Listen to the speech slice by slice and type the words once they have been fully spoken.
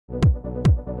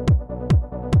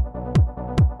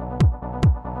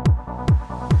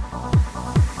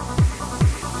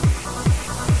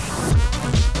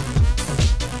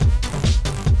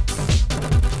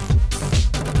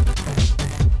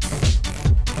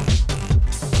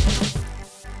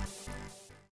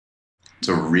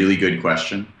a really good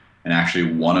question, and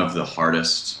actually one of the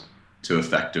hardest to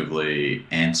effectively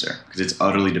answer because it's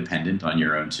utterly dependent on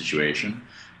your own situation.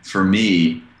 For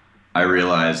me, I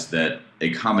realized that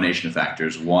a combination of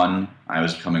factors. One, I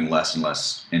was becoming less and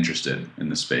less interested in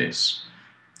the space.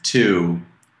 Two,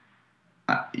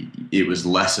 it was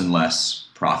less and less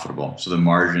profitable. So the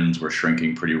margins were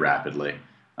shrinking pretty rapidly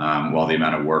while the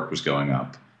amount of work was going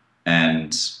up.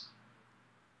 And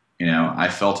I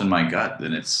felt in my gut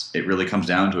that it really comes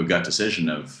down to a gut decision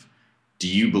of, do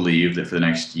you believe that for the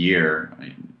next year,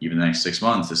 even the next 6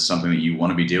 months, this is something that you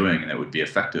want to be doing and that would be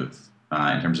effective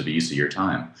in terms of the use of your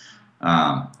time?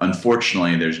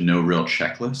 Unfortunately, there's no real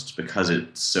checklist because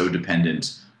it's so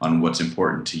dependent on what's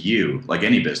important to you, like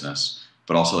any business,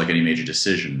 but also like any major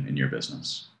decision in your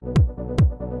business.